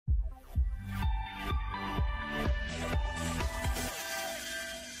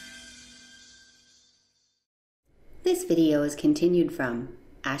video is continued from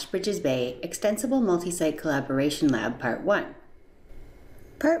Ashbridge's Bay Extensible Multisite Collaboration Lab Part 1.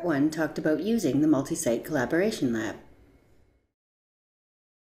 Part 1 talked about using the Multisite Collaboration Lab.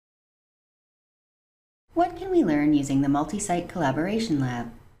 What can we learn using the Multisite Collaboration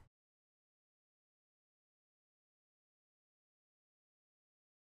Lab?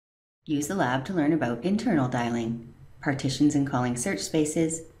 Use the lab to learn about internal dialing, partitions and calling search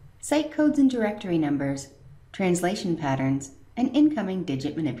spaces, site codes and directory numbers, translation patterns, and incoming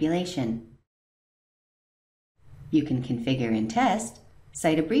digit manipulation. You can configure and test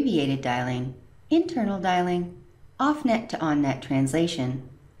site abbreviated dialing, internal dialing, off-net to on-net translation,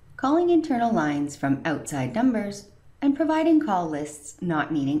 calling internal lines from outside numbers, and providing call lists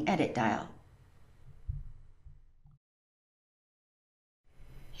not needing edit dial.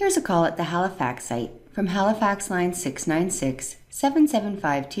 Here's a call at the Halifax site from Halifax line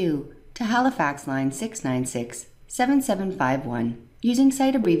 696-7752 to Halifax line 696-7751 using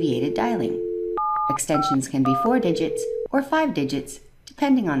site abbreviated dialing. Extensions can be 4 digits or 5 digits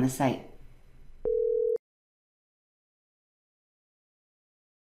depending on the site.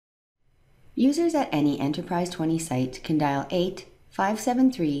 Users at any Enterprise 20 site can dial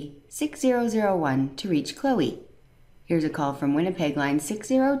 8-573-6001 to reach Chloe. Here's a call from Winnipeg line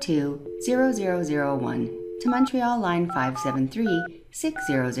 602-0001 to Montreal line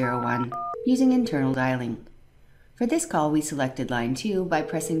 573-6001 using internal dialing. For this call, we selected line 2 by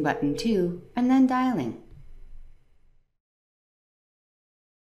pressing button 2 and then dialing.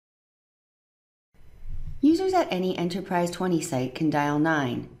 Users at any Enterprise 20 site can dial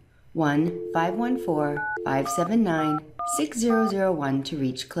 9-1-514-579-6001 to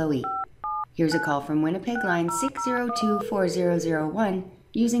reach Chloe. Here's a call from Winnipeg line 602-4001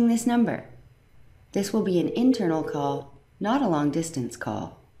 using this number. This will be an internal call, not a long-distance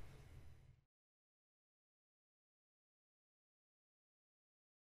call.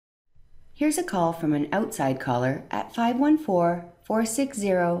 Here's a call from an outside caller at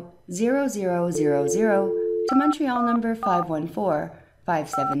 514-460-0000 to Montreal number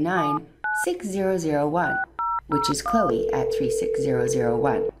 514-579-6001, which is Chloe at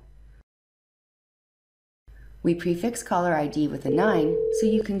 36001. We prefix caller ID with a 9 so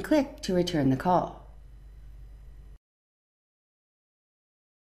you can click to return the call.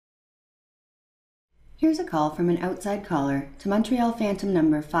 Here's a call from an outside caller to Montreal Phantom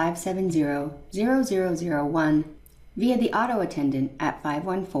number 570-0001 via the auto attendant at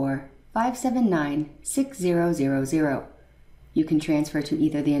 514-579-6000. You can transfer to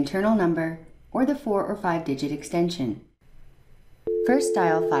either the internal number or the 4 or 5 digit extension. First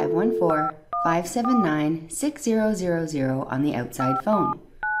dial 514-579-6000 on the outside phone.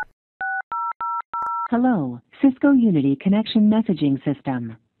 Hello, Cisco Unity Connection Messaging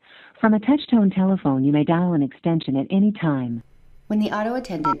System. From a touch-tone telephone, you may dial an extension at any time. When the auto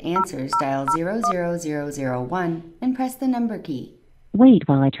attendant answers, dial 00001 and press the number key. Wait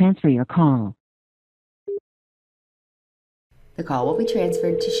while I transfer your call. The call will be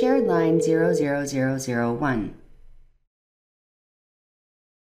transferred to shared line 00001.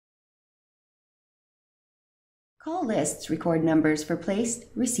 Call lists record numbers for placed,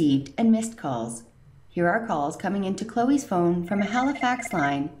 received, and missed calls. Here are calls coming into Chloe's phone from a Halifax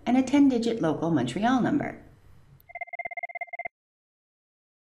line and a 10-digit local Montreal number.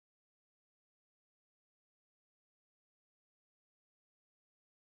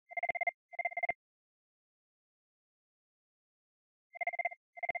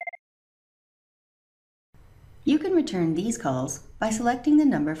 You can return these calls by selecting the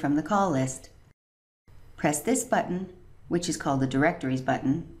number from the call list. Press this button, which is called the Directories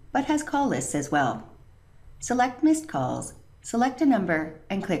button, but has call lists as well. Select missed calls, select a number,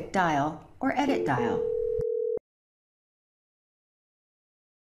 and click Dial or Edit Dial.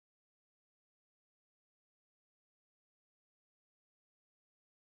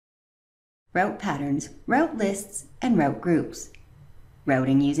 Route patterns, route lists, and route groups.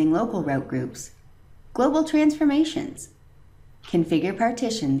 Routing using local route groups. Global transformations. Configure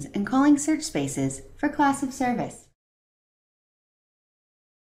partitions and calling search spaces for class of service.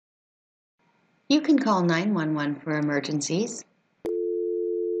 You can call 911 for emergencies,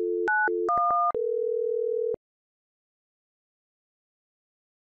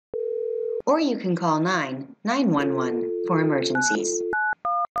 or you can call 911 for emergencies.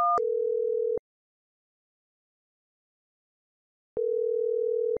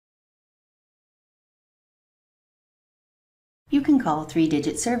 You can call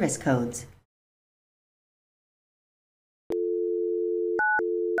 3-digit service codes.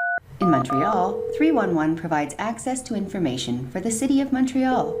 In Montreal, 311 provides access to information for the City of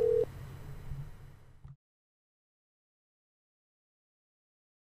Montreal.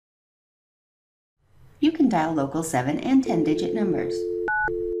 dial local 7 and 10-digit numbers.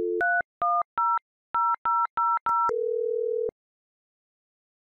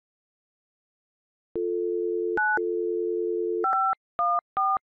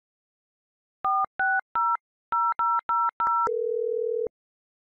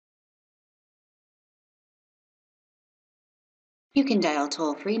 You can dial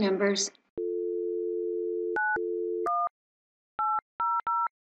toll-free numbers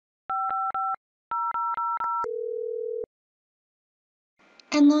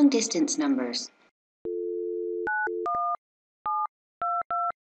and long-distance numbers.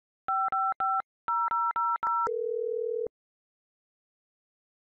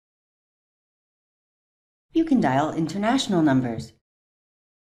 You can dial international numbers.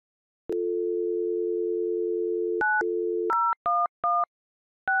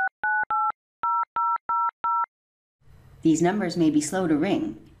 These numbers may be slow to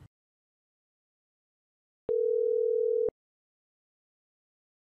ring.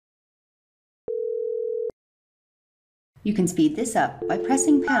 You can speed this up by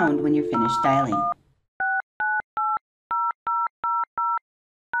pressing pound when you're finished dialing.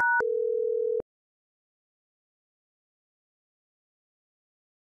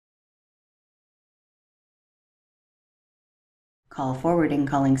 Call forwarding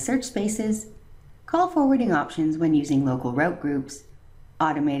calling search spaces, call forwarding options when using local route groups,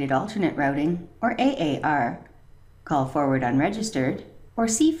 automated alternate routing or AAR, call forward unregistered or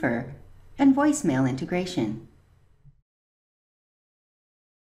CFR, and voicemail integration.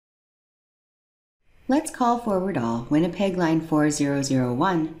 Let's call forward all Winnipeg line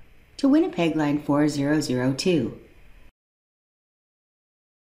 4001 to Winnipeg line 4002.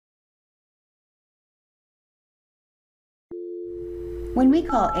 When we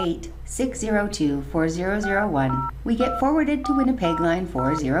call 8-602-4001, we get forwarded to Winnipeg line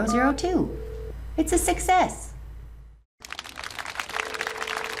 4002. It's a success!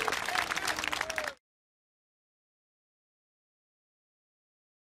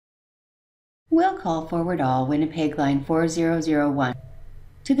 We'll call forward all Winnipeg line 4001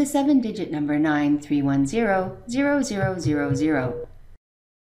 to the 7-digit number 9310-0000.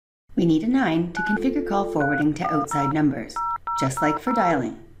 We need a 9 to configure call forwarding to outside numbers, just like for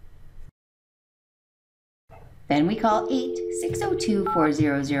dialing. Then we call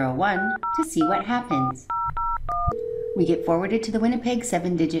 8-602-4001 to see what happens. We get forwarded to the Winnipeg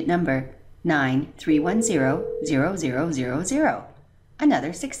 7-digit number 9310-0000.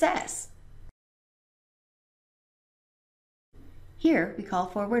 Another success! Here we call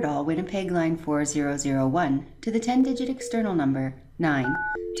forward all Winnipeg line 4001 to the 10-digit external number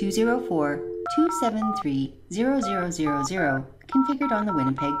 9204-273-0000 configured on the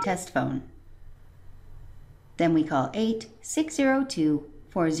Winnipeg test phone. Then we call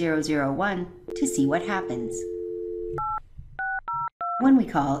 8-602-4001 to see what happens. When we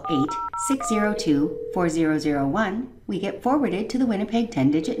call 8-602-4001, we get forwarded to the Winnipeg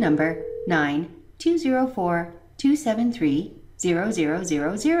 10-digit number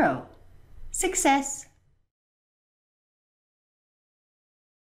 9204-273-0000. Success!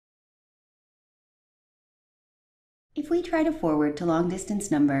 If we try to forward to long-distance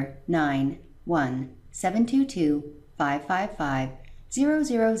number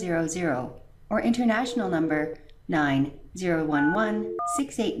 91722-555-0000 or international number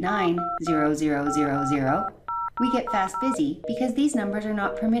 9011-689-0000, we get fast busy because these numbers are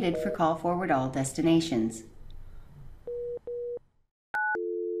not permitted for call forward all destinations.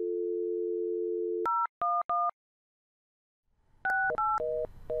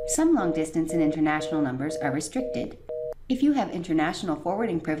 Some long-distance and international numbers are restricted. If you have international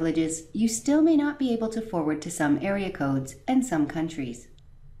forwarding privileges, you still may not be able to forward to some area codes and some countries.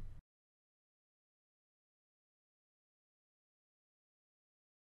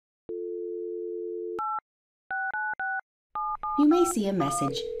 You may see a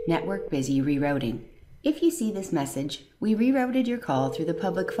message, Network Busy Rerouting. If you see this message, we rerouted your call through the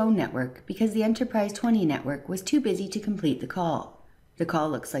public phone network because the Enterprise 20 network was too busy to complete the call. The call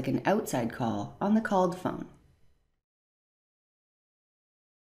looks like an outside call on the called phone.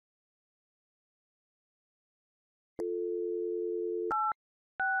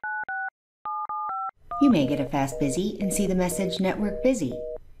 You may get a fast busy and see the message Network Busy.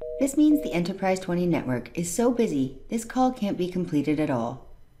 This means the Enterprise 20 network is so busy this call can't be completed at all.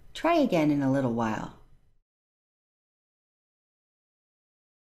 Try again in a little while.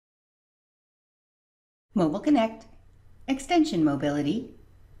 Mobile Connect, Extension Mobility,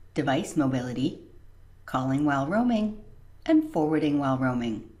 Device Mobility, Calling while roaming, and Forwarding while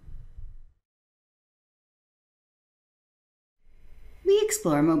roaming. We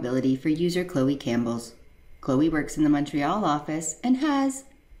explore mobility for user Chloe Campbell's. Chloe works in the Montreal office and has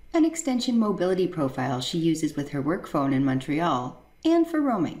an extension mobility profile she uses with her work phone in Montreal and for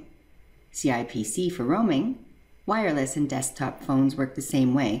roaming. CIPC for roaming, wireless and desktop phones work the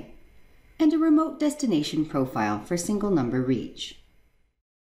same way, and a remote destination profile for single number reach.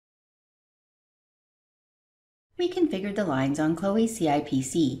 We configured the lines on Chloe's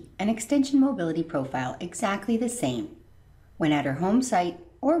CIPC and extension mobility profile exactly the same. When at her home site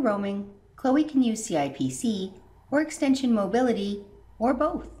or roaming, Chloe can use CIPC or extension mobility or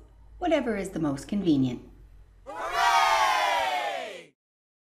both, whatever is the most convenient. Hooray!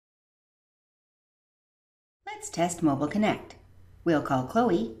 Let's test Mobile Connect. We'll call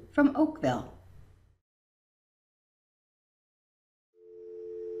Chloe from Oakville.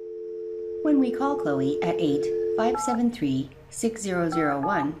 When we call Chloe at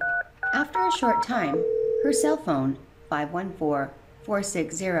 8-573-6001, after a short time, her cell phone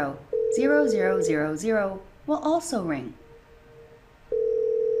 514-460-0000 will also ring.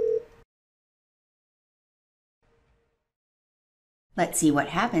 Let's see what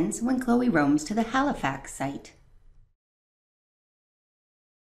happens when Chloe roams to the Halifax site.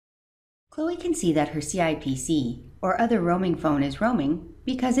 Chloe can see that her CIPC or other roaming phone is roaming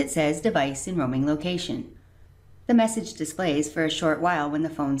because it says device in roaming location. The message displays for a short while when the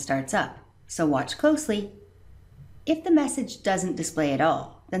phone starts up, so watch closely. If the message doesn't display at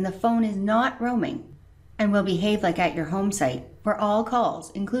all, then the phone is not roaming and will behave like at your home site for all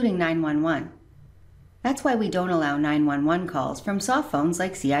calls, including 911. That's why we don't allow 911 calls from soft phones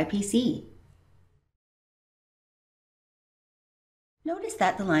like CIPC. Notice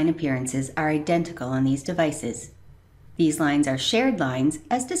that the line appearances are identical on these devices. These lines are shared lines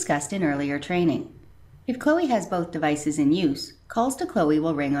as discussed in earlier training. If Chloe has both devices in use, calls to Chloe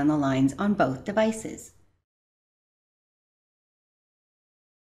will ring on the lines on both devices.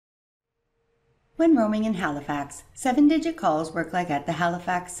 When roaming in Halifax, 7-digit calls work like at the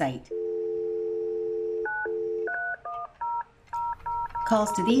Halifax site.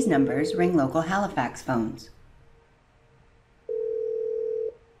 Calls to these numbers ring local Halifax phones.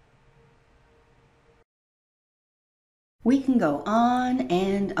 We can go on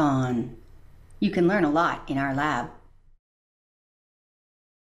and on. You can learn a lot in our lab.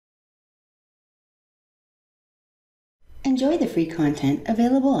 Enjoy the free content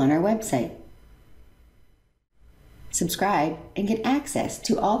available on our website. Subscribe and get access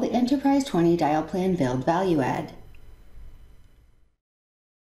to all the Enterprise 20 Dial Plan Build value add.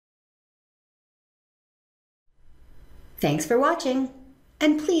 Thanks for watching,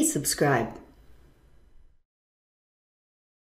 and please subscribe.